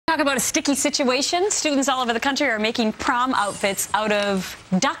Talk about a sticky situation. Students all over the country are making prom outfits out of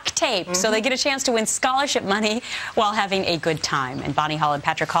duct tape, so they get a chance to win scholarship money while having a good time. And Bonnie Hall and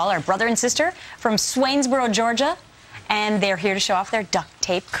Patrick Hall are brother and sister from Swainsboro, Georgia, and they're here to show off their duct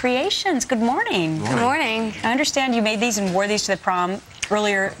tape creations. Good morning. Good morning. I understand you made these and wore these to the prom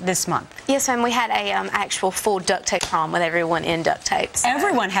earlier this month. Yes, ma'am. We had a actual full duct tape prom with everyone in duct tape. So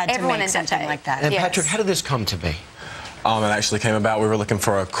everyone had to make something like that. And Patrick, how did this come to be? It actually came about. We were looking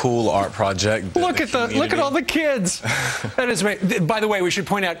for a cool art project. Look at all the kids. That is amazing. By the way, we should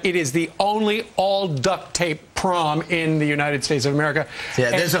point out it is the only all duct tape prom in the United States of America.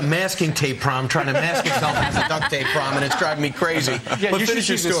 Yeah, there's a masking tape prom trying to mask itself as a duct tape prom, and it's driving me crazy. Yeah, but you should finish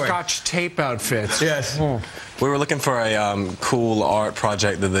your see the story. Scotch tape outfits. Yes. We were looking for a cool art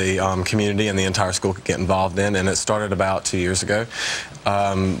project that the community and the entire school could get involved in, and it started about 2 years ago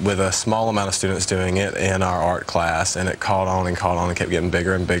with a small amount of students doing it in our art class, and it caught on and kept getting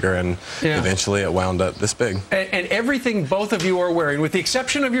bigger and bigger, and eventually it wound up this big. And everything both of you are wearing, with the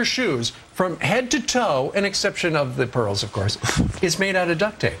exception of your shoes, from head to toe, an exception of the pearls, of course, is made out of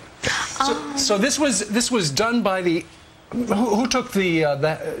duct tape. So this was done by the... Who took the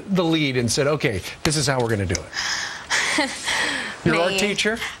lead and said, okay, this is how we're going to do it? Your art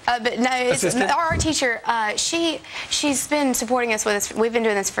teacher? But no, our art teacher, she's been supporting us with this. We've been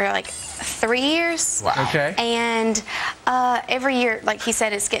doing this for like 3 years. Wow. Okay. And every year, like he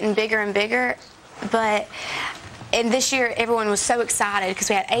said, it's getting bigger and bigger. And this year, everyone was so excited because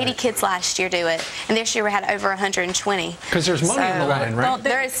we had 80 kids last year do it, and this year we had over 120. Because there's money on the line, right? Well,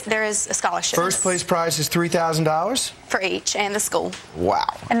 there is a scholarship. First place prize is $3,000 for each, and the school.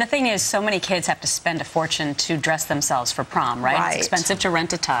 Wow. And the thing is, so many kids have to spend a fortune to dress themselves for prom, right? Right. It's expensive to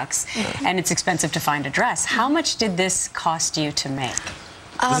rent a tux, and it's expensive to find a dress. How much did this cost you to make?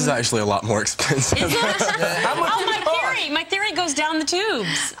 This is actually a lot more expensive. Is it? My theory goes down the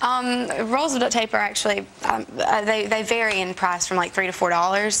tubes. Rolls of duct tape are actually, they vary in price from like $3 to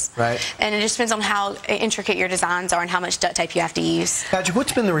 $4. Right. And it just depends on how intricate your designs are and how much duct tape you have to use. Patrick,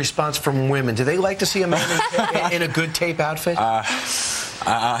 what's been the response from women? Do they like to see a man in a good tape outfit?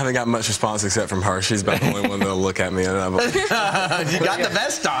 I haven't got much response except from her. She's about the only one that'll look at me. And You got the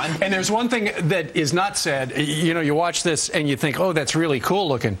vest on. And there's one thing that is not said. You know, you watch this and you think, oh, that's really cool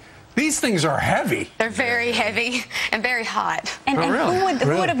looking. These things are heavy. They're very heavy and very hot. And, really?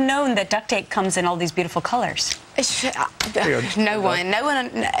 Who would have known that duct tape comes in all these beautiful colors? No one.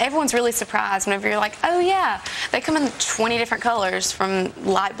 Everyone's really surprised whenever you're like, oh yeah, they come in 20 different colors from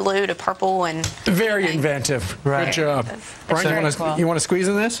light blue to purple and very inventive. Right. Good job. Brian, you want to squeeze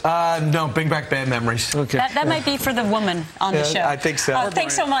in this? No, bring back bad memories. Okay. That might be for the woman on the show. I think so.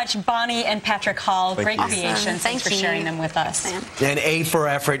 Thanks so much, Bonnie and Patrick Hall. Great Thank you. creations. Awesome. Thanks for sharing them with us. And A for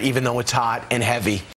effort, even though it's hot and heavy.